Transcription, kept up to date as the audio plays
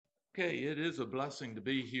Okay, it is a blessing to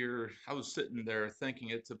be here. I was sitting there thinking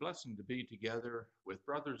it's a blessing to be together with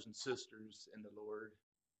brothers and sisters in the Lord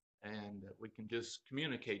and that we can just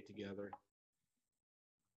communicate together.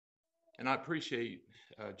 And I appreciate,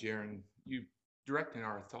 Jaron, you directing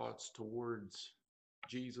our thoughts towards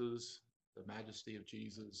Jesus, the majesty of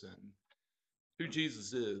Jesus, and who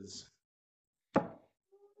Jesus is.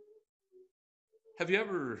 Have you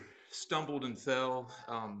ever stumbled and fell?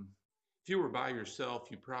 If you were by yourself,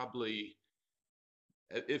 you probably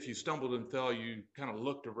if you stumbled and fell, you kind of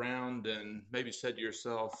looked around and maybe said to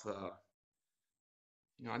yourself,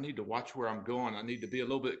 I need to watch where I'm going. I need to be a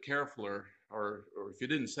little bit carefuler. Or if you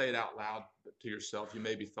didn't say it out loud to yourself, you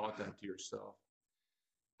maybe thought that to yourself.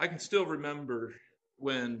 I can still remember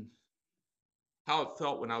when how it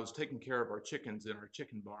felt when I was taking care of our chickens in our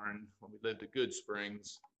chicken barn when we lived at Good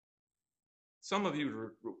Springs. Some of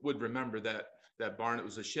you would remember that barn. It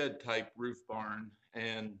was a shed type roof barn,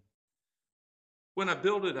 and when I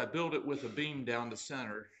built it with a beam down the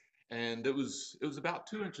center, and it was about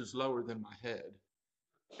 2 inches lower than my head.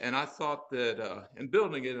 And I thought that in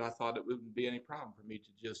building it, I thought it wouldn't be any problem for me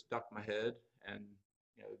to just duck my head and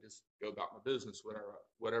just go about my business,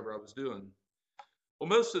 whatever I was doing. Well,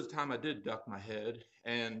 most of the time I did duck my head,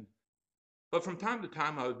 and but from time to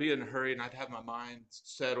time I would be in a hurry and I'd have my mind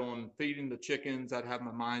set on feeding the chickens. I'd have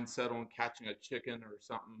my mind set on catching a chicken or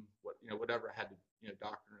something, whatever I had to,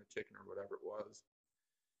 doctor a chicken or whatever it was.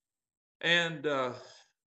 And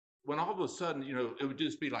when all of a sudden, it would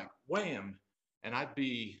just be like wham, and I'd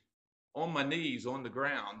be on my knees on the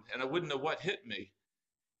ground, and I wouldn't know what hit me.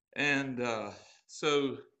 And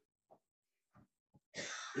so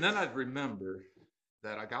and then I'd remember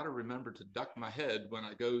that I got to remember to duck my head when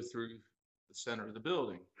I go through the center of the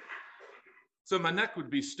building. So my neck would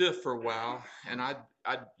be stiff for a while, and I'd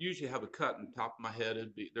usually have a cut on the top of my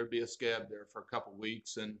head. There'd be a scab there for a couple of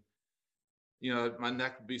weeks, and my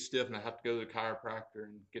neck would be stiff, and I'd have to go to the chiropractor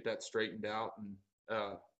and get that straightened out.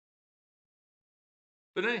 And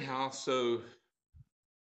but anyhow, so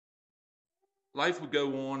life would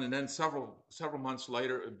go on, and then several months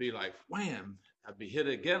later, it would be like wham! I'd be hit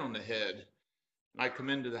again on the head. And I'd come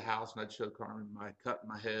into the house and I'd show Carmen my cut in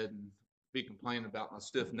my head and be complaining about my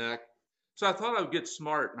stiff neck. So I thought I would get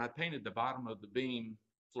smart, and I painted the bottom of the beam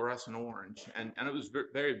fluorescent orange, and it was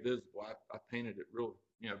very visible. I painted it real,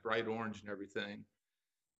 bright orange and everything.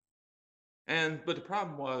 But the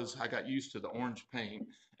problem was I got used to the orange paint,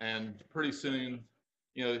 and pretty soon,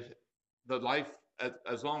 you know, the life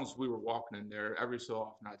as long as we were walking in there, every so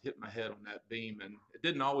often I'd hit my head on that beam, and it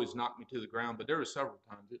didn't always knock me to the ground, but there were several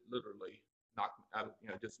times it literally knocked me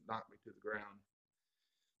out, just knocked me to the ground.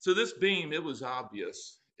 So this beam, it was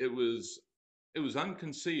obvious. It was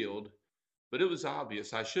unconcealed, but it was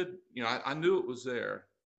obvious. I should, I knew it was there,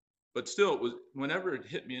 but still, it was whenever it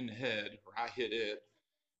hit me in the head or I hit it,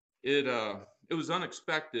 it was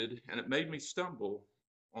unexpected, and it made me stumble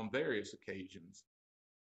on various occasions.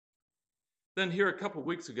 Then here a couple of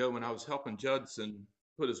weeks ago, when I was helping Judson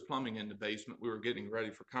put his plumbing in the basement, we were getting ready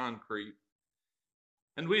for concrete,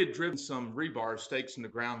 and we had driven some rebar stakes in the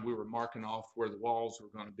ground. We were marking off where the walls were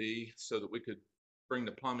going to be so that we could bring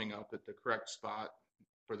the plumbing up at the correct spot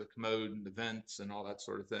for the commode and the vents and all that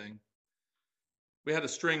sort of thing. We had a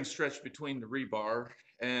string stretched between the rebar,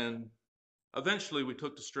 and eventually we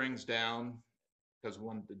took the strings down because we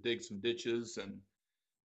wanted to dig some ditches, and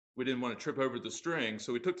we didn't want to trip over the string.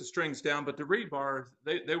 So we took the strings down, but the rebar,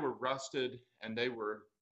 they were rusted, and they were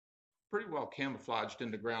pretty well camouflaged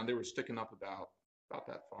in the ground. They were sticking up about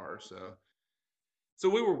that far. So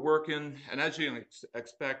we were working, and as you can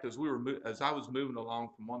expect, as I was moving along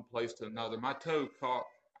from one place to another, my toe caught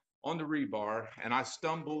on the rebar, and I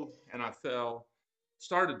stumbled and I fell,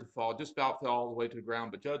 started to fall, just about fell all the way to the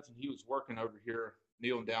ground. But Judson, he was working over here,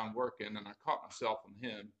 kneeling down working, and I caught myself on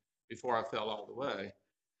him before I fell all the way.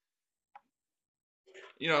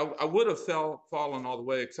 I would have fallen all the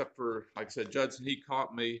way, except for, like I said, Judson, he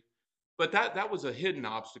caught me. But that was a hidden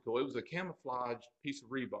obstacle. It was a camouflage piece of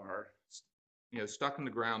rebar, stuck in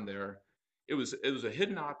the ground there. It was a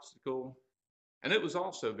hidden obstacle, and it was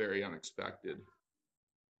also very unexpected.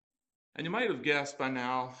 And you might have guessed by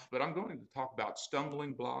now, but I'm going to talk about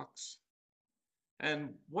stumbling blocks. And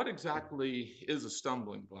what exactly is a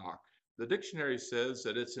stumbling block? The dictionary says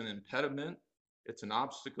that it's an impediment, it's an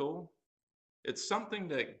obstacle, it's something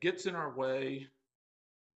that gets in our way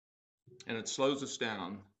and it slows us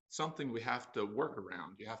down, something we have to work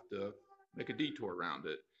around. You have to make a detour around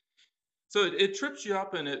it. So it trips you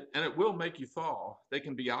up, and it will make you fall. They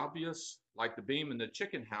can be obvious, like the beam in the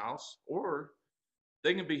chicken house, or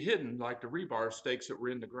they can be hidden, like the rebar stakes that were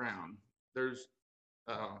in the ground. There's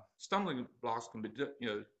stumbling blocks can be,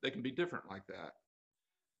 they can be different like that.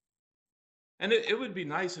 And it would be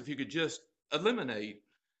nice if you could just eliminate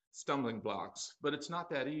stumbling blocks, but it's not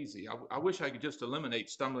that easy. I wish I could just eliminate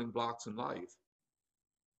stumbling blocks in life.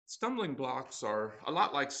 Stumbling blocks are a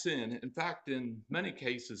lot like sin. In fact, in many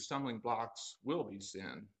cases, stumbling blocks will be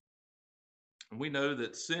sin. And we know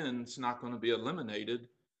that sin's not going to be eliminated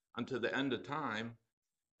until the end of time.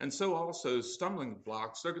 And so also stumbling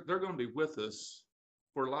blocks, they're going to be with us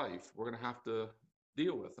for life. We're going to have to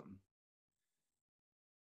deal with them.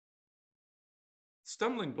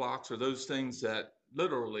 Stumbling blocks are those things that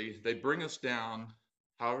literally they bring us down,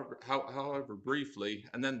 however briefly,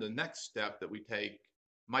 and then the next step that we take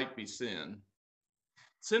might be sin.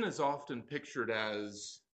 Sin is often pictured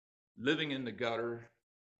as living in the gutter,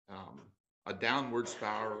 a downward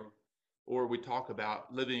spiral, or we talk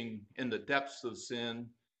about living in the depths of sin.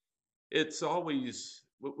 It's always,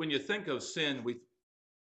 when you think of sin,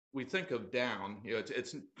 we think of down.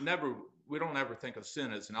 It's never, we don't ever think of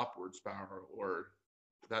sin as an upward spiral or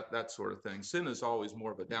that sort of thing. Sin is always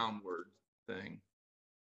more of a downward thing.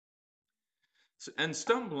 And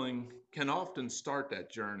stumbling can often start that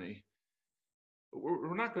journey.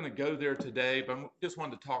 We're not going to go there today, but I just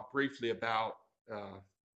wanted to talk briefly about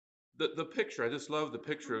the picture. I just love the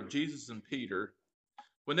picture of Jesus and Peter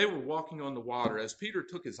when they were walking on the water. As Peter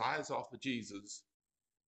took his eyes off of Jesus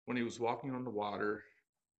when he was walking on the water,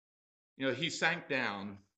 he sank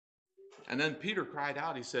down. And then Peter cried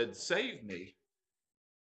out. He said, "Save me."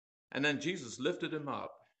 And then Jesus lifted him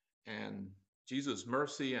up. And Jesus'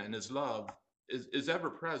 mercy and his love is ever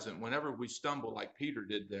present whenever we stumble like Peter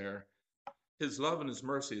did there. His love and his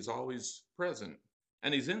mercy is always present.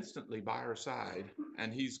 And he's instantly by our side.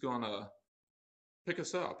 And he's going to pick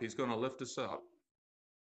us up. He's going to lift us up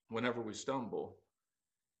whenever we stumble.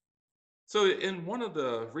 So in one of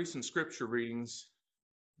the recent scripture readings,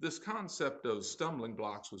 this concept of stumbling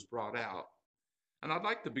blocks was brought out. And I'd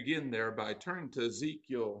like to begin there by turning to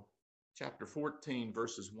Ezekiel chapter 14,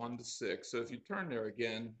 verses 1 to 6. So if you turn there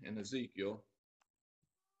again in Ezekiel.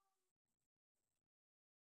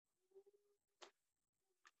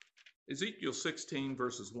 Ezekiel 16,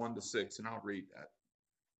 verses 1 to 6, and I'll read that.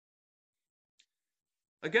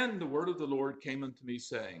 Again, the word of the Lord came unto me,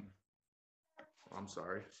 saying,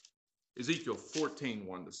 Ezekiel 14,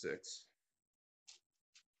 1 to 6.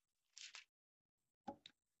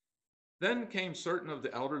 Then came certain of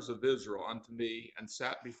the elders of Israel unto me, and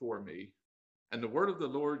sat before me. And the word of the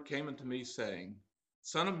Lord came unto me, saying,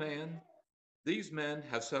 Son of man, these men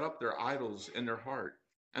have set up their idols in their heart,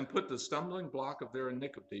 and put the stumbling block of their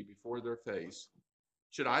iniquity before their face.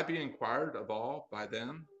 Should I be inquired of all by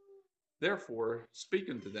them? Therefore speak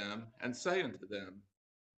unto them, and say unto them,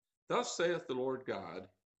 Thus saith the Lord God,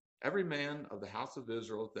 every man of the house of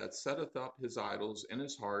Israel that setteth up his idols in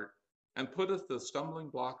his heart, and putteth the stumbling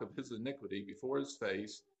block of his iniquity before his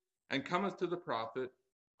face, and cometh to the prophet,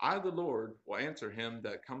 I, the Lord, will answer him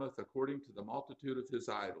that cometh according to the multitude of his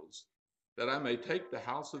idols, that I may take the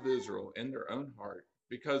house of Israel in their own heart,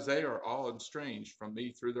 because they are all estranged from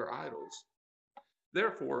me through their idols.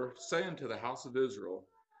 Therefore say unto the house of Israel,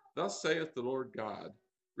 Thus saith the Lord God,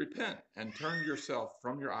 Repent and turn yourself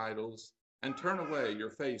from your idols, and turn away your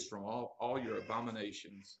face from all your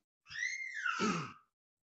abominations.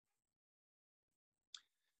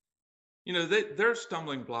 Their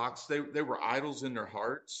stumbling blocks, they were idols in their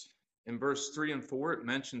hearts. In verse 3 and 4, it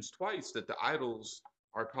mentions twice that the idols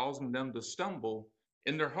are causing them to stumble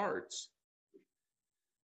in their hearts.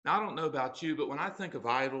 Now, I don't know about you, but when I think of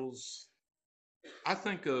idols, I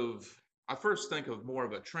first think of more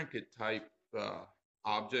of a trinket type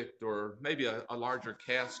object, or maybe a larger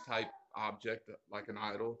cast type object like an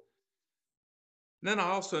idol. And then I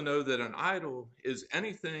also know that an idol is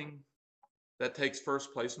anything that takes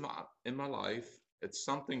first place in my life. It's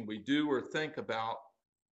something we do or think about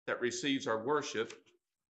that receives our worship.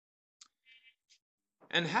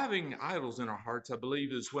 And having idols in our hearts, I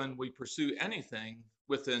believe, is when we pursue anything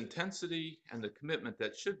with the intensity and the commitment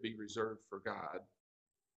that should be reserved for God.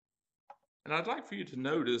 And I'd like for you to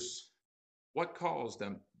notice what caused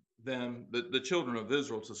the children of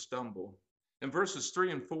Israel, to stumble. In verses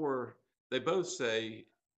 3 and 4, they both say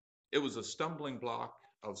it was a stumbling block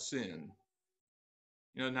of sin.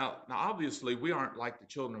 Now obviously we aren't like the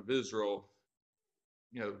children of Israel,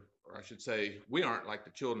 or I should say, we aren't like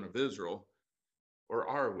the children of Israel, or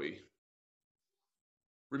are we?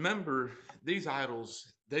 Remember, these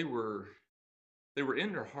idols, they were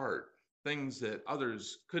in their heart, things that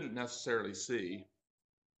others couldn't necessarily see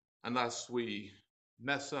unless we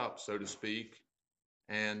mess up, so to speak,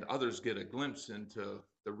 and others get a glimpse into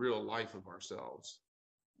the real life of ourselves.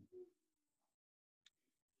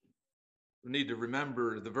 We need to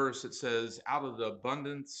remember the verse that says, out of the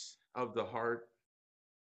abundance of the heart,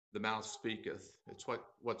 the mouth speaketh. It's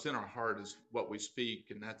what's in our heart is what we speak,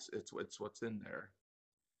 and it's what's in there.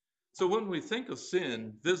 So when we think of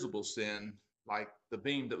sin, visible sin, like the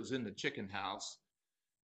beam that was in the chicken house,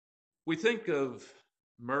 we think of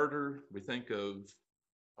murder, we think of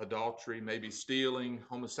adultery, maybe stealing,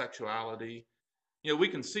 homosexuality. We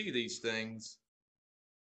can see these things,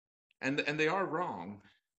 and they are wrong.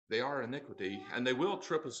 They are iniquity, and they will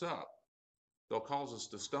trip us up. They'll cause us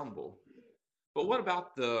to stumble. But what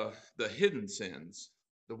about the hidden sins,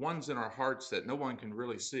 the ones in our hearts that no one can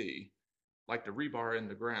really see, like the rebar in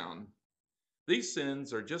the ground? These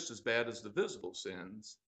sins are just as bad as the visible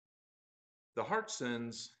sins. The heart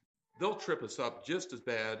sins, they'll trip us up just as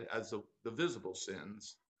bad as the visible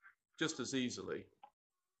sins, just as easily.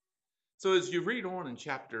 So as you read on in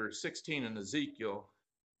chapter 16 in Ezekiel,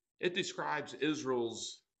 it describes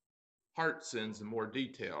Israel's heart sins in more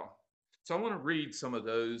detail. So I want to read some of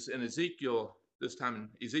those in Ezekiel, this time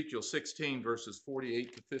in Ezekiel 16, verses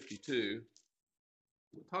 48 to 52.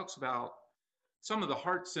 It talks about some of the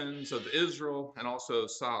heart sins of Israel and also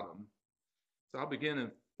Sodom. So I'll begin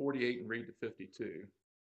in 48 and read to 52.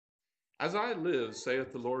 As I live,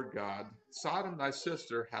 saith the Lord God, Sodom thy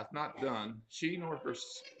sister hath not done, she nor her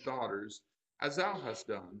daughters, as thou hast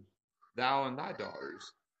done, thou and thy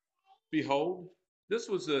daughters. Behold, this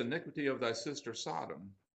was the iniquity of thy sister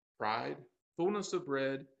Sodom. Pride, fullness of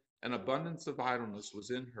bread, and abundance of idleness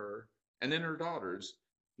was in her, and in her daughters.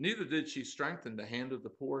 Neither did she strengthen the hand of the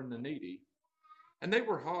poor and the needy. And they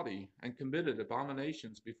were haughty, and committed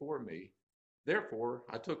abominations before me. Therefore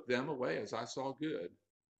I took them away as I saw good.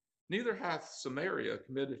 Neither hath Samaria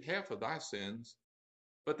committed half of thy sins,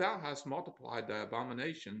 but thou hast multiplied thy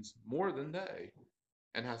abominations more than they,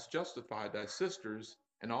 and hast justified thy sisters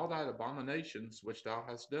in all thy abominations which thou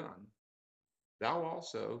hast done. Thou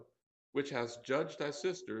also, which hast judged thy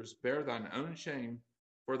sisters, bear thine own shame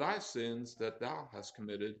for thy sins that thou hast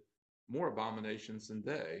committed, more abominations than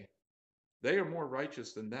they. They are more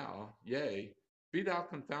righteous than thou, yea, be thou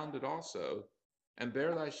confounded also, and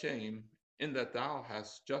bear thy shame in that thou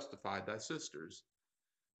hast justified thy sisters.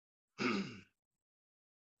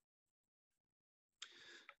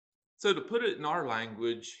 So to put it in our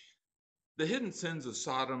language, the hidden sins of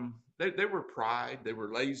Sodom, they were pride, they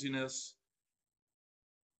were laziness,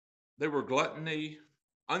 they were gluttony,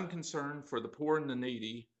 unconcern for the poor and the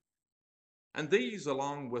needy. And these,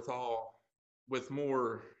 along with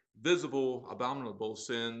more visible, abominable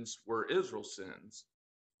sins, were Israel's sins.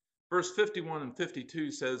 Verse 51 and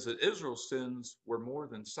 52 says that Israel's sins were more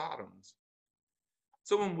than Sodom's.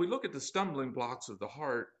 So when we look at the stumbling blocks of the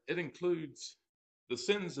heart, it includes the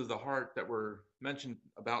sins of the heart that were mentioned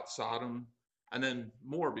about Sodom, and then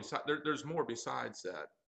there's more besides that.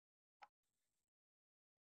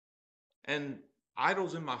 And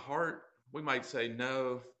idols in my heart, we might say,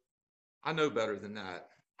 no, I know better than that.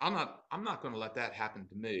 I'm not going to let that happen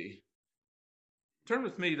to me. Turn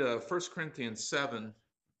with me to 1 Corinthians 7,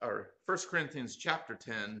 or 1 Corinthians chapter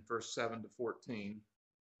 10, verse 7 to 14.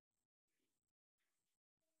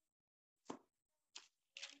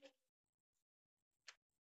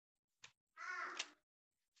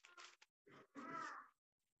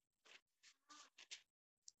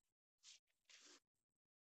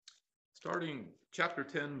 Starting chapter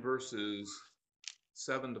 10, verses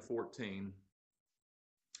 7 to 14.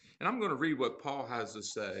 And I'm going to read what Paul has to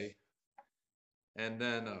say, and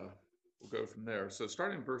then we'll go from there. So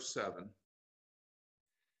starting verse 7.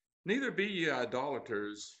 Neither be ye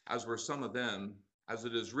idolaters, as were some of them, as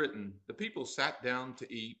it is written, the people sat down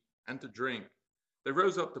to eat and to drink. They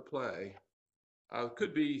rose up to play.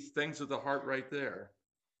 Could be things of the heart right there.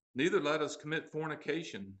 Neither let us commit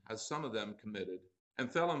fornication, as some of them committed,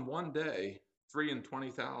 and fell in one day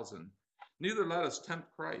 23,000. Neither let us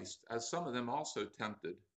tempt Christ, as some of them also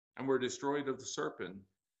tempted, and were destroyed of the serpent.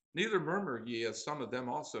 Neither murmur ye, as some of them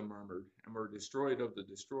also murmured, and were destroyed of the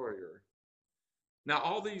destroyer. Now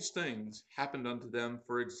all these things happened unto them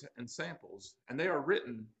for examples, and they are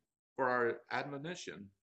written for our admonition,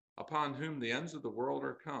 upon whom the ends of the world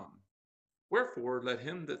are come. Wherefore let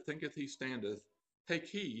him that thinketh he standeth take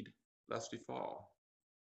heed lest he fall.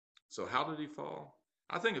 So how did he fall?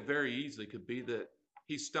 I think it very easily could be that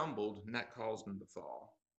he stumbled, and that caused him to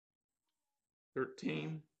fall.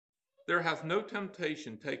 13. There hath no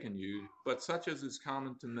temptation taken you, but such as is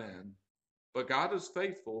common to men. But God is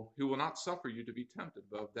faithful, who will not suffer you to be tempted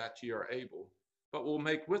above that ye are able, but will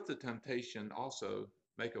make with the temptation also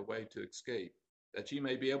make a way to escape, that ye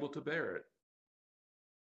may be able to bear it.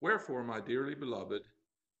 Wherefore, my dearly beloved,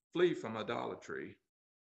 flee from idolatry.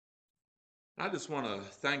 I just want to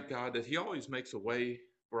thank God that He always makes a way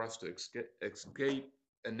for us to escape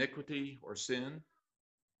iniquity or sin,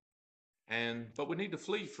 but we need to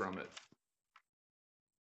flee from it.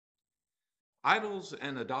 Idols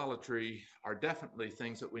and idolatry are definitely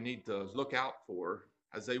things that we need to look out for,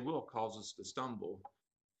 as they will cause us to stumble.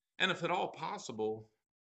 And if at all possible,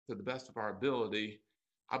 to the best of our ability,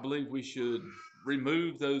 I believe we should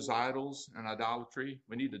remove those idols and idolatry.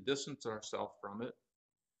 We need to distance ourselves from it,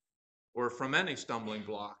 or from any stumbling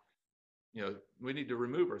block. We need to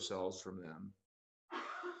remove ourselves from them.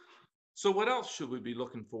 So what else should we be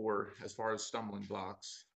looking for as far as stumbling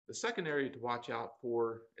blocks? The second area to watch out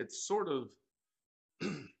for, it's sort of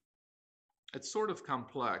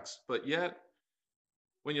complex, but yet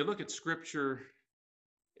when you look at scripture,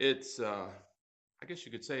 it's I guess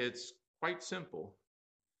you could say it's quite simple.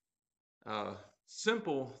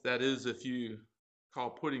 Simple, that is, if you call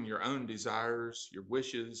putting your own desires, your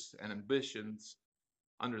wishes, and ambitions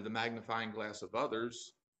under the magnifying glass of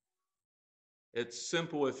others. It's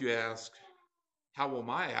simple if you ask, how will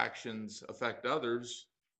my actions affect others?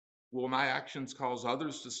 Will my actions cause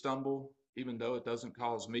others to stumble, even though it doesn't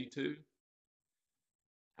cause me to?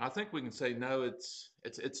 I think we can say, no,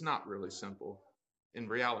 it's not really simple. In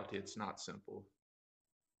reality, it's not simple.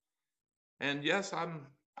 And yes,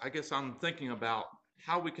 I guess I'm thinking about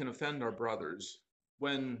how we can offend our brothers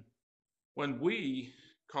when we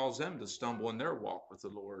cause them to stumble in their walk with the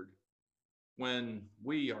Lord, when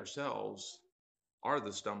we ourselves are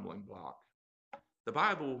the stumbling block. The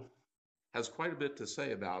Bible has quite a bit to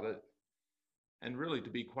say about it, and really, to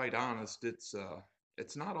be quite honest, it's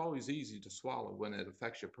not always easy to swallow when it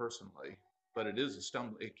affects you personally, but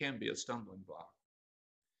it can be a stumbling block.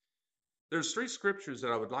 There's 3 scriptures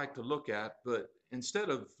that I would like to look at, but instead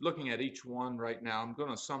of looking at each one right now, I'm going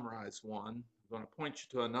to summarize one. I'm going to point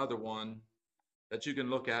you to another one that you can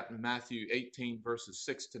look at in Matthew 18, verses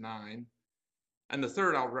 6 to 9. And the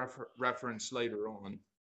third I'll reference later on.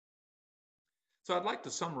 So I'd like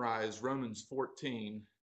to summarize Romans 14.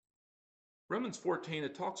 Romans 14,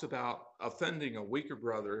 it talks about offending a weaker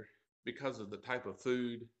brother because of the type of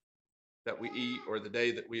food that we eat or the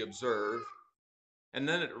day that we observe. And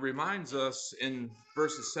then it reminds us in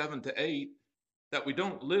verses 7 to 8 that we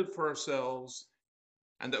don't live for ourselves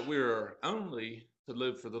and that we are only to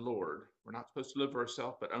live for the Lord. We're not supposed to live for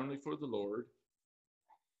ourselves, but only for the Lord.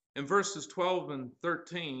 In verses 12 and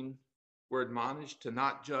 13, we're admonished to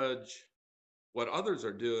not judge what others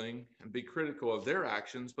are doing and be critical of their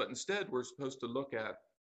actions, but instead we're supposed to look at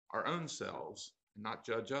our own selves and not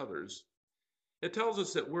judge others. It tells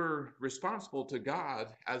us that we're responsible to God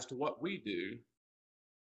as to what we do.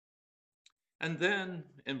 And then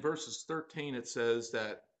in verses 13, it says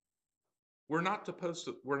that we're not supposed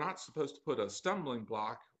to put a stumbling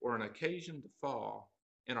block or an occasion to fall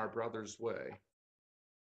in our brother's way.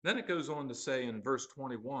 Then it goes on to say in verse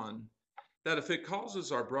 21 that if it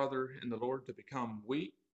causes our brother in the Lord to become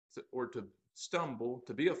weak or to stumble,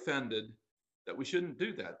 to be offended, that we shouldn't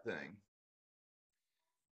do that thing.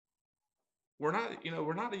 We're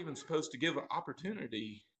not even supposed to give an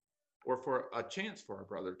opportunity or for a chance for our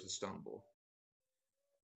brother to stumble.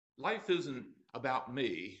 Life isn't about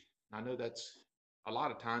me. I know that's a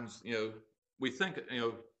lot of times, we think,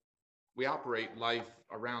 we operate life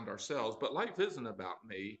around ourselves, but life isn't about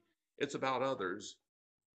me. It's about others.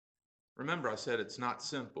 Remember, I said it's not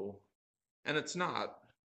simple, and it's not,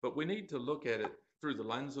 but we need to look at it through the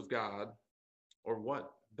lens of God, or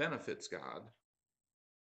what benefits God.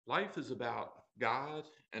 Life is about God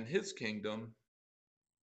and His kingdom.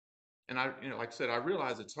 And like I said, I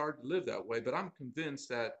realize it's hard to live that way, but I'm convinced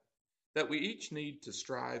that we each need to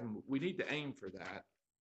strive, and we need to aim for that.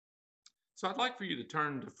 So I'd like for you to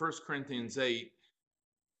turn to 1 Corinthians 8,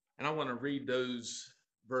 and I want to read those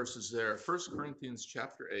verses there. 1 Corinthians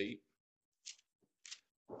chapter 8.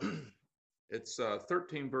 It's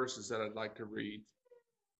 13 verses that I'd like to read.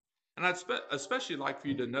 And I'd especially like for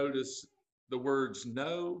you to notice the words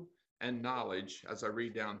know and knowledge as I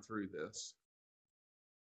read down through this.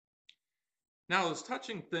 Now as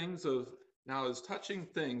touching things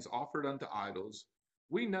offered unto idols,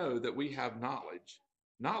 we know that we have knowledge.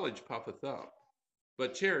 Knowledge puffeth up,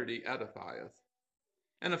 but charity edifieth.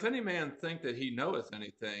 And if any man think that he knoweth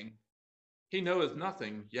anything, he knoweth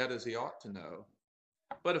nothing yet as he ought to know.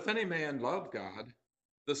 But if any man love God,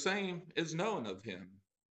 the same is known of him.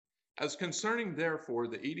 As concerning therefore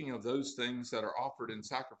the eating of those things that are offered in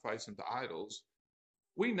sacrifice unto idols,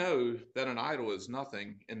 we know that an idol is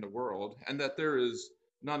nothing in the world, and that there is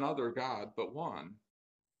none other God but one.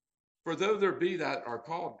 For though there be that are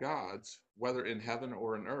called gods, whether in heaven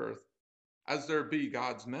or in earth, as there be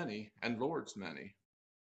gods many and lords many,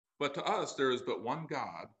 But to us there is but one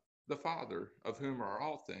God, the Father, of whom are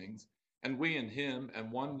all things, and we in him,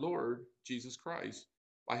 and one Lord, Jesus Christ,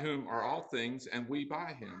 by whom are all things, and we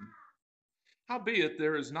by him. Howbeit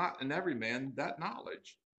there is not in every man that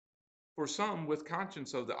knowledge. For some with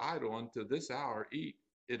conscience of the idol unto this hour eat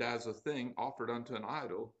it as a thing offered unto an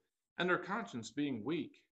idol, and their conscience being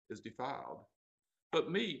weak is defiled.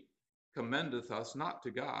 But meat commendeth us not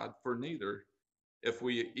to God, for neither, if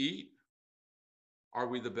we eat, are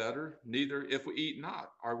we the better? Neither, if we eat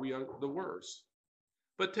not, are we the worse?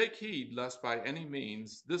 But take heed lest by any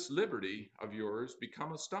means this liberty of yours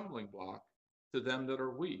become a stumbling block to them that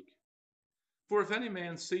are weak. For if any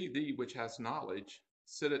man see thee which has knowledge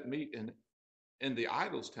sit at meat in the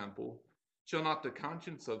idol's temple, shall not the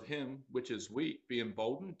conscience of him which is weak be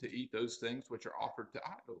emboldened to eat those things which are offered to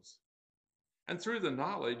idols? And through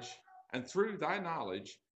thy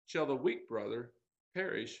knowledge shall the weak brother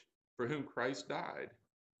perish for whom Christ died.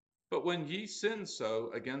 But when ye sin so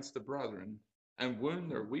against the brethren, and wound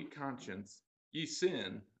their weak conscience, ye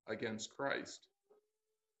sin against Christ.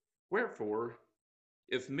 Wherefore,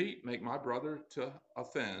 if meat make my brother to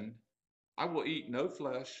offend, I will eat no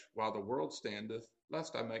flesh while the world standeth,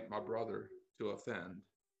 lest I make my brother to offend.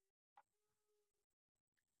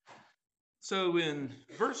 So in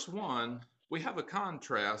verse 1, we have a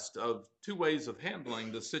contrast of two ways of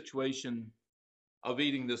handling the situation of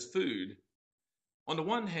eating this food. On the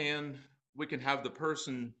one hand, we can have the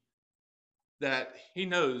person that he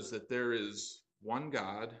knows that there is one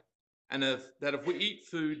God, and if we eat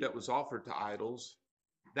food that was offered to idols,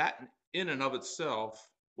 that in and of itself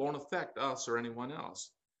won't affect us or anyone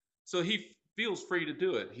else. So he feels free to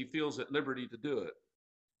do it. He feels at liberty to do it.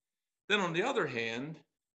 Then on the other hand,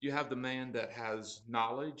 you have the man that has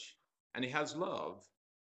knowledge and he has love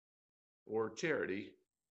or charity,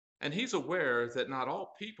 and he's aware that not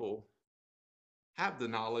all people have the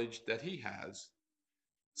knowledge that he has.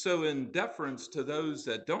 So in deference to those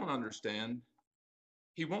that don't understand,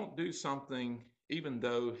 he won't do something even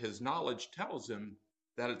though his knowledge tells him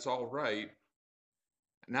that it's all right.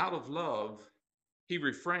 And out of love, he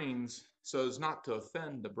refrains so as not to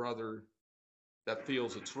offend the brother that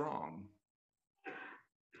feels it's wrong.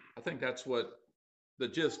 I think that's what the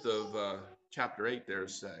gist of chapter 8 there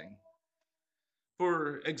is saying.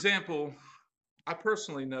 For example, I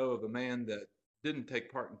personally know of a man that didn't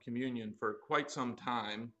take part in communion for quite some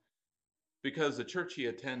time because the church he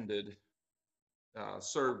attended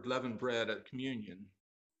served leavened bread at communion.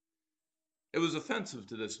 It was offensive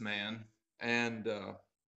to this man, and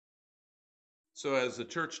so as the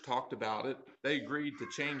church talked about it, they agreed to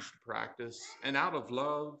change the practice, and out of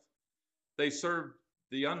love, they served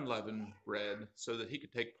the unleavened bread so that he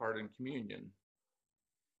could take part in communion.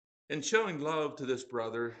 In showing love to this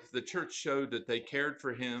brother, the church showed that they cared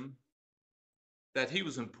for him, that he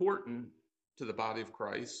was important to the body of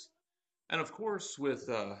Christ. And of course, with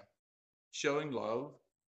showing love,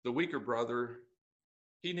 the weaker brother,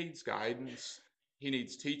 he needs guidance. He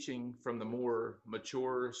needs teaching from the more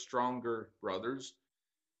mature, stronger brothers.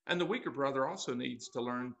 And the weaker brother also needs to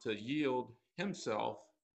learn to yield himself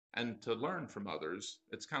and to learn from others.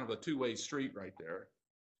 It's kind of a two-way street right there.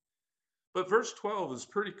 But verse 12 is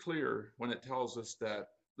pretty clear when it tells us that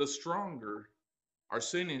the stronger are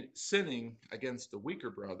sinning against the weaker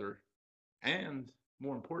brother, and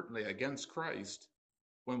more importantly, against Christ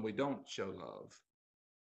when we don't show love.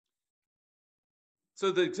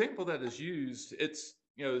 So the example that is used,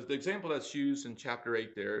 the example that's used in chapter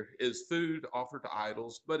 8 there is food offered to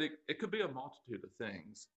idols, but it could be a multitude of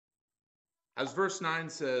things. As verse 9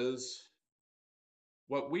 says,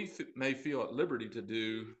 what we may feel at liberty to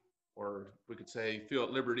do, or we could say feel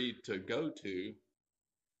at liberty to go to,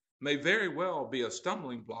 may very well be a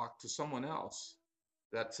stumbling block to someone else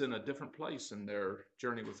that's in a different place in their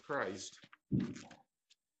journey with Christ.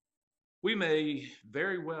 We may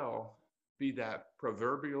very well be that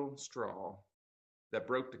proverbial straw that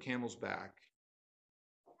broke the camel's back.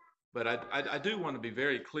 But I do want to be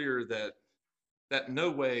very clear that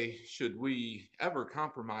no way should we ever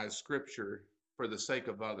compromise Scripture for the sake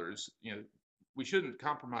of others. We shouldn't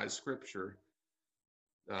compromise Scripture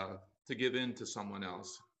to give in to someone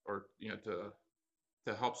else, or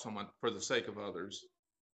to help someone for the sake of others.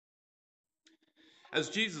 As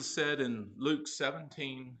Jesus said in Luke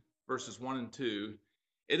 17, verses 1 and 2,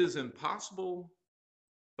 it is impossible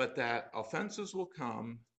but that offenses will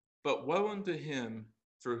come, but woe unto him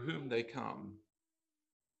through whom they come.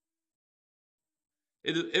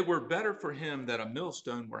 It were better for him that a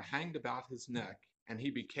millstone were hanged about his neck, and he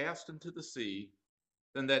be cast into the sea,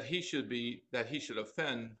 than that he should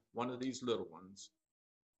offend one of these little ones.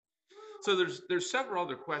 So there's several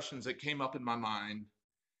other questions that came up in my mind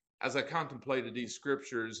as I contemplated these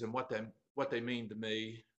scriptures and what they mean to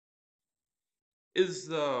me, is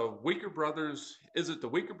it the weaker brother's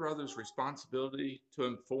responsibility to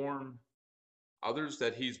inform others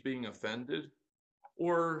that he's being offended?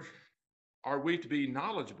 Or are we to be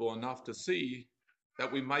knowledgeable enough to see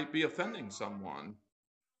that we might be offending someone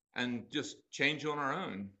and just change on our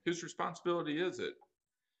own? Whose responsibility is it?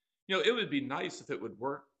 It would be nice if it would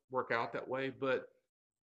work out that way, but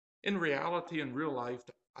in reality, in real life,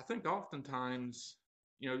 I think oftentimes,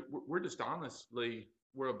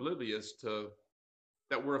 we're oblivious to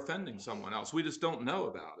that we're offending someone else. We just don't know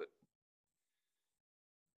about it,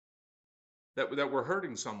 that we're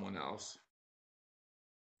hurting someone else.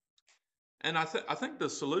 And I think the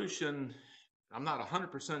solution, I'm not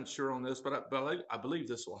 100% sure on this, but I believe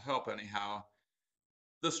this will help anyhow.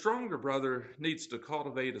 The stronger brother needs to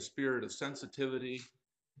cultivate a spirit of sensitivity,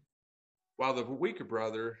 while the weaker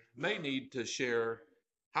brother may need to share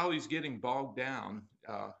how he's getting bogged down,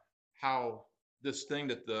 how this thing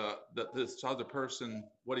that this other person,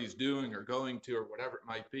 what he's doing or going to or whatever it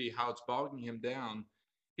might be, how it's bogging him down.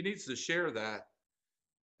 He needs to share that.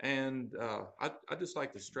 And I just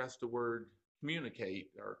like to stress the word communicate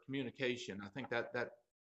or communication. I think that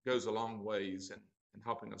goes a long ways in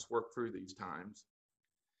helping us work through these times.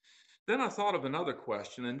 Then I thought of another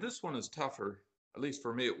question, and this one is tougher, at least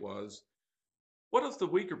for me it was. What if the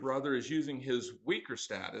weaker brother is using his weaker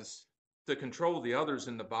status to control the others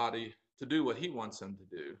in the body to do what he wants them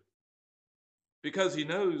to do? Because he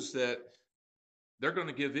knows that they're going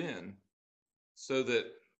to give in so that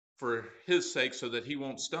for his sake, so that he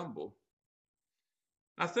won't stumble.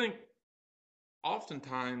 I think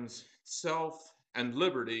oftentimes self and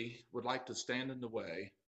liberty would like to stand in the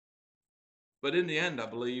way. But in the end, I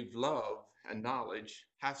believe love and knowledge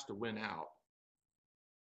has to win out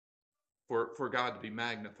for God to be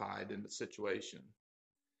magnified in the situation.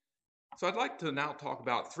 So I'd like to now talk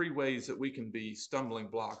about 3 ways that we can be stumbling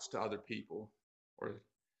blocks to other people. Or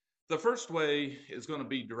the first way is going to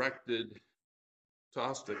be directed to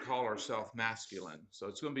us to call ourselves masculine. So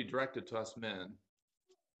it's going to be directed to us men.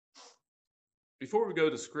 Before we go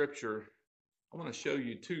to scripture, I want to show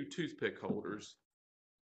you 2 toothpick holders.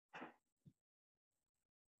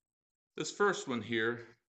 This first one here,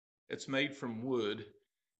 it's made from wood.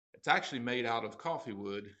 It's actually made out of coffee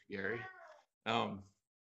wood, Gary.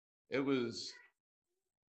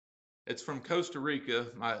 It's from Costa Rica.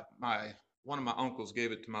 One of my uncles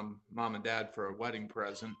gave it to my mom and dad for a wedding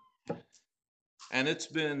present, and it's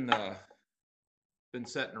been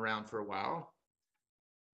sitting around for a while.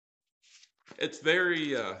 It's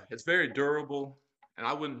very durable, and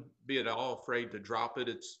I wouldn't be at all afraid to drop it.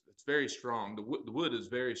 It's very strong. The wood is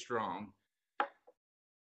very strong,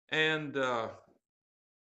 and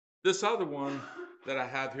this other one that I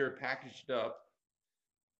have here packaged up,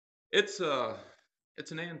 it's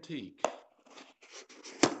an antique.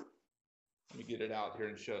 Let me get it out here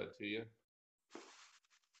and show it to you.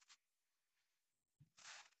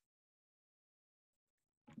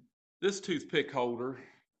 This toothpick holder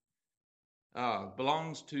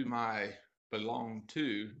belonged to my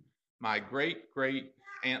great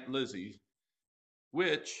Aunt Lizzie,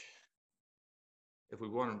 which, if we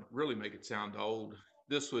want to really make it sound old,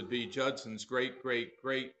 this would be Judson's great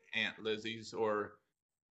Aunt Lizzie's, or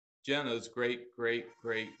Jenna's great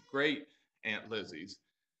Aunt Lizzie's.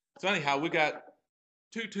 So anyhow, we got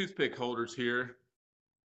 2 toothpick holders here.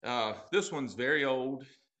 This one's very old.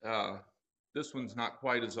 This one's not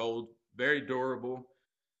quite as old. Very durable.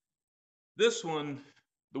 This one,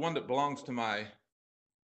 the one that belongs to my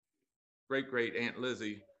great Aunt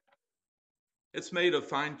Lizzie, it's made of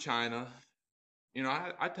fine china.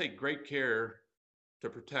 I take great care to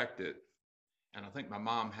protect it, and I think my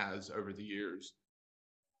mom has over the years.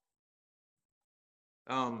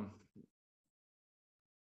 I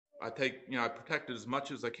protect it as much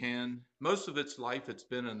as I can. Most of its life, it's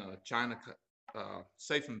been in a china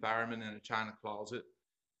safe environment, in a china closet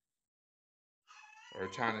or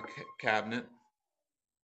a china cabinet.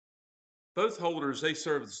 Both holders, they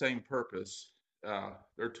serve the same purpose.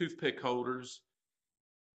 They're toothpick holders,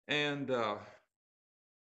 and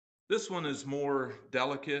this one is more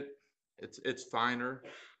delicate. It's finer,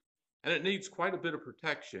 and it needs quite a bit of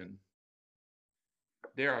protection.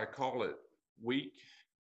 Dare I call it weak?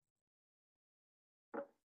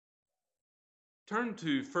 Turn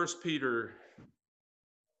to 1 Peter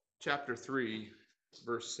chapter 3,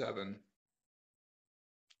 verse 7.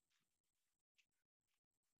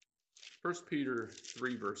 1 Peter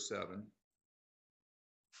 3, verse 7.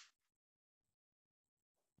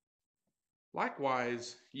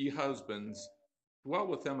 Likewise, ye husbands, dwell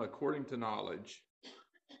with them according to knowledge.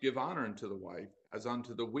 Give honor unto the wife as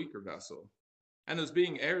unto the weaker vessel, and as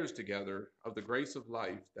being heirs together of the grace of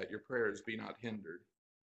life, that your prayers be not hindered.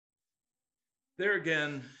 There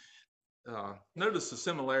again, notice the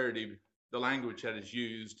similarity, the language that is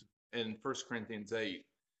used in 1 Corinthians 8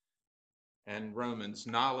 and Romans,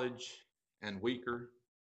 knowledge and weaker.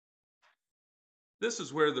 This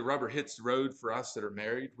is where the rubber hits the road for us that are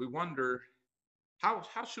married. We wonder,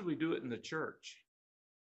 how should we do it in the church?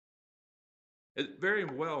 It very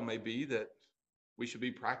well may be that we should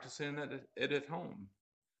be practicing it at home.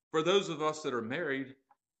 For those of us that are married,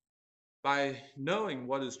 by knowing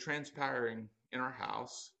what is transpiring in our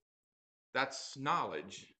house, that's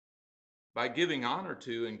knowledge. By giving honor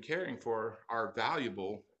to and caring for our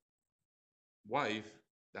valuable wife,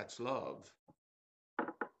 that's love.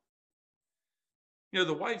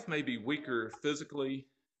 The wife may be weaker physically,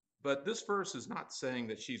 but this verse is not saying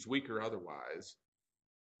that she's weaker otherwise.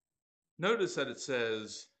 Notice that it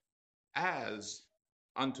says, as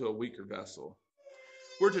unto a weaker vessel.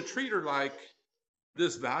 We're to treat her like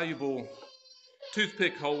this valuable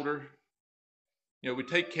toothpick holder. We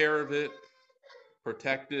take care of it,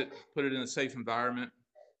 protect it, put it in a safe environment.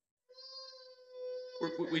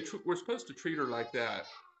 We're supposed to treat her like that.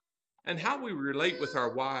 And how we relate with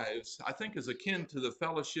our wives, I think, is akin to the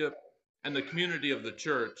fellowship and the community of the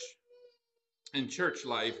church and church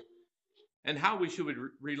life, and how we should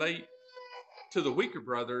relate to the weaker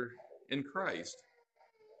brother in Christ.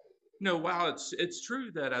 While it's true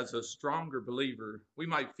that as a stronger believer, we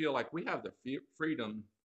might feel like we have the freedom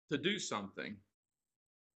to do something,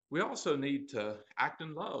 we also need to act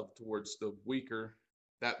in love towards the weaker,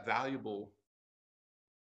 that valuable,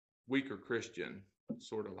 weaker Christian,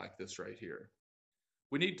 sort of like this right here.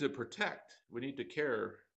 We need to protect, we need to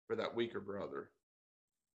care for that weaker brother.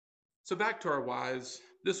 So back to our wives,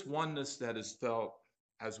 this oneness that is felt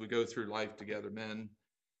as we go through life together, men,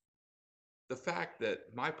 the fact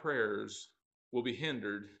that my prayers will be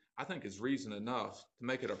hindered, I think, is reason enough to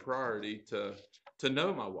make it a priority to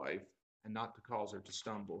know my wife and not to cause her to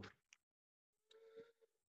stumble.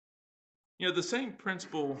 The same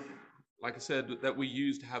principle, like I said, that we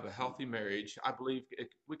use to have a healthy marriage, I believe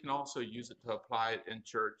we can also use it to apply it in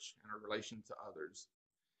church and our relation to others.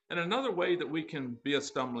 And another way that we can be a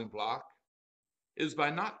stumbling block is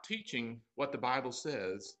by not teaching what the Bible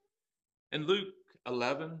says. In Luke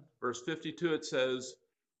 11, verse 52, it says,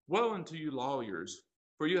 "Woe unto you lawyers,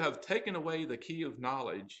 for you have taken away the key of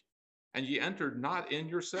knowledge, and ye entered not in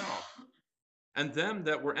yourself. And them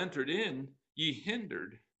that were entered in, ye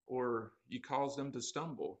hindered," or ye caused them to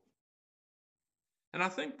stumble. And I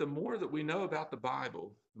think the more that we know about the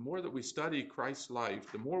Bible, the more that we study Christ's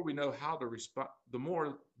life, the more we know how to respond, the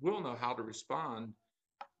more we'll know how to respond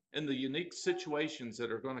in the unique situations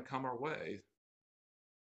that are going to come our way.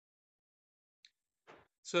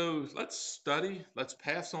 So let's study, let's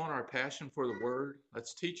pass on our passion for the word,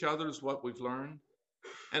 let's teach others what we've learned.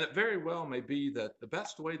 And it very well may be that the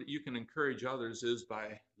best way that you can encourage others is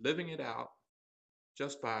by living it out,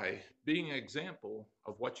 just by being an example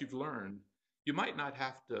of what you've learned. You might not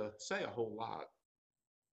have to say a whole lot.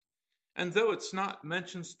 And though it's not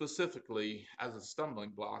mentioned specifically as a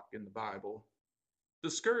stumbling block in the Bible,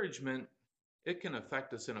 discouragement, it can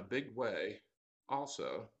affect us in a big way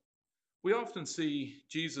also. We often see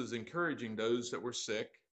Jesus encouraging those that were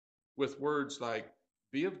sick with words like,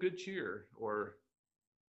 "Be of good cheer," or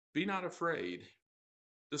 "Be not afraid."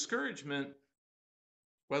 Discouragement,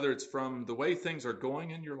 whether it's from the way things are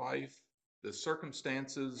going in your life, the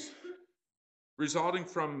circumstances resulting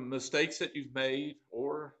from mistakes that you've made,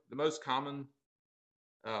 or the most common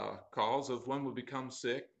cause of when we become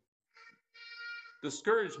sick,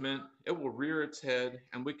 discouragement, it will rear its head,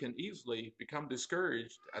 and we can easily become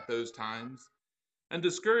discouraged at those times. And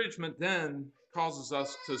discouragement then causes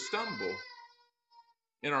us to stumble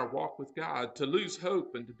in our walk with God, to lose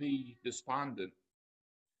hope and to be despondent.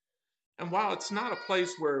 And while it's not a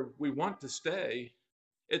place where we want to stay,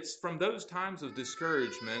 it's from those times of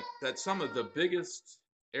discouragement that some of the biggest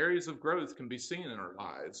areas of growth can be seen in our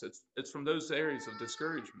lives. It's from those areas of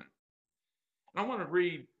discouragement. And I want to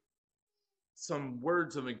read some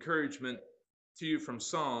words of encouragement to you from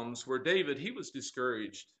Psalms, where David, he was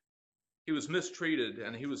discouraged. He was mistreated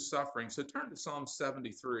and he was suffering. So turn to Psalm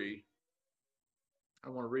 73. I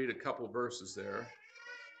want to read a couple verses there.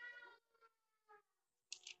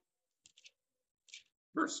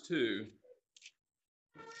 Verse 2.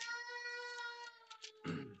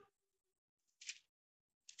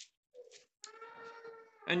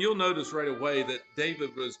 And you'll notice right away that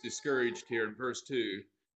David was discouraged here in verse 2.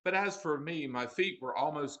 "But as for me, my feet were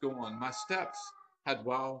almost gone. My steps had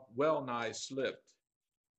well nigh slipped."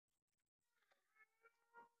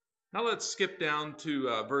 Now let's skip down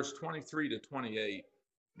to verse 23 to 28.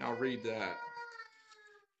 And I'll read that.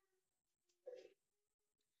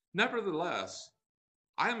 Nevertheless,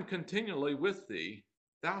 I am continually with thee.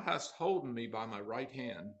 Thou hast holden me by my right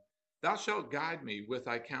hand. Thou shalt guide me with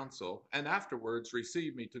thy counsel, and afterwards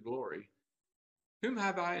receive me to glory. Whom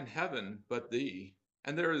have I in heaven but thee?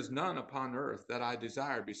 And there is none upon earth that I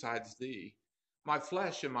desire besides thee. My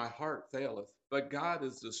flesh and my heart faileth, but God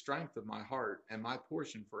is the strength of my heart and my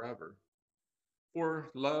portion forever. For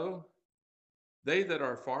lo, they that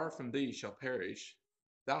are far from thee shall perish.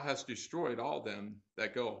 Thou hast destroyed all them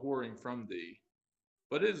that go a whoring from thee.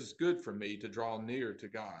 But it is good for me to draw near to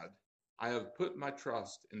God. I have put my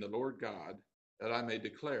trust in the Lord God, that I may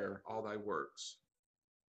declare all thy works.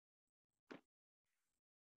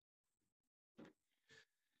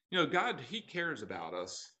 You know, God, he cares about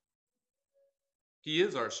us. He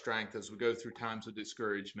is our strength as we go through times of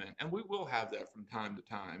discouragement, and we will have that from time to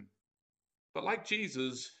time. But like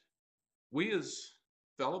Jesus, we as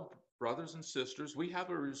fellow brothers and sisters, we have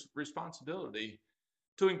a responsibility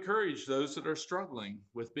to encourage those that are struggling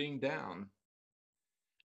with being down.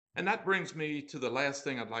 And that brings me to the last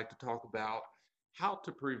thing I'd like to talk about, how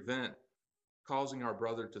to prevent causing our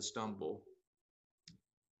brother to stumble.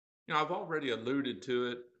 You know, I've already alluded to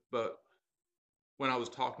it, but when I was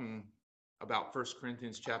talking about 1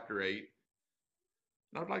 Corinthians chapter 8,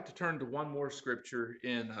 and I'd like to turn to one more scripture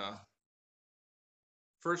in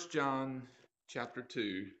 1 John chapter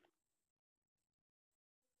 2.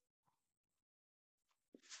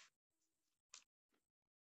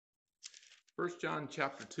 First John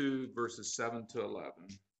chapter 2, verses 7 to 11.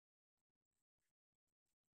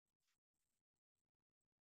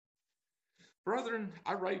 Brethren,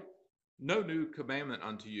 I write no new commandment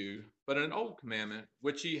unto you, but an old commandment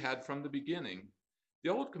which ye had from the beginning.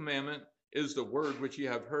 The old commandment is the word which ye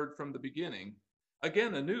have heard from the beginning.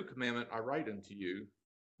 Again, a new commandment I write unto you,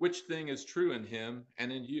 which thing is true in him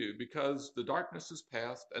and in you, because the darkness is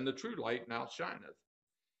past, and the true light now shineth.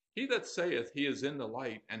 He that saith he is in the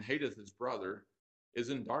light and hateth his brother is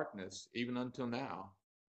in darkness even until now.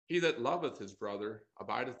 He that loveth his brother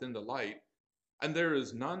abideth in the light, and there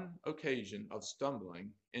is none occasion of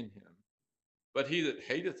stumbling in him. But he that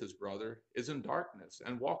hateth his brother is in darkness,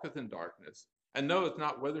 and walketh in darkness, and knoweth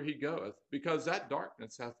not whither he goeth, because that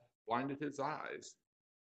darkness hath blinded his eyes.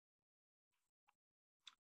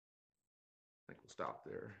 I think we'll stop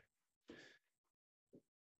there.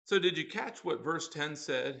 So did you catch what verse 10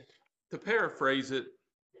 said? To paraphrase it,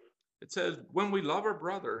 it says, when we love our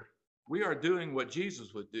brother, we are doing what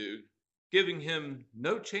Jesus would do, giving him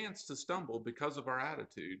no chance to stumble because of our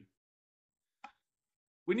attitude.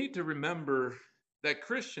 We need to remember that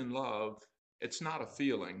Christian love, it's not a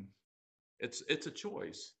feeling, it's a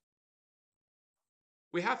choice.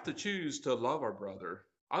 We have to choose to love our brother.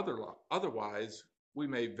 Otherwise, we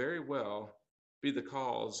may very well be the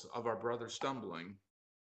cause of our brother stumbling.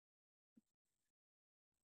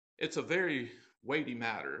 It's a very weighty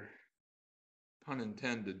matter, pun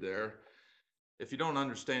intended there. If you don't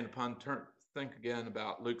understand the pun, think again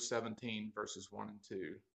about Luke 17, verses 1 and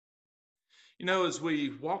 2. You know, as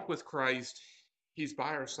we walk with Christ, he's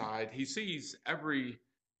by our side. He sees every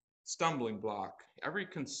stumbling block,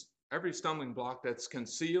 every stumbling block that's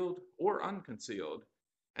concealed or unconcealed.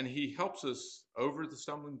 And he helps us over the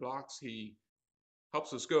stumbling blocks. He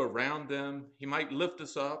helps us go around them. He might lift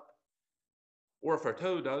us up. Or if our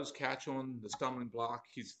toe does catch on the stumbling block,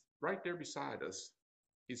 he's right there beside us.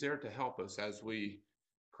 He's there to help us as we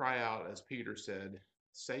cry out, as Peter said,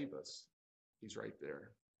 save us. He's right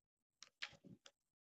there.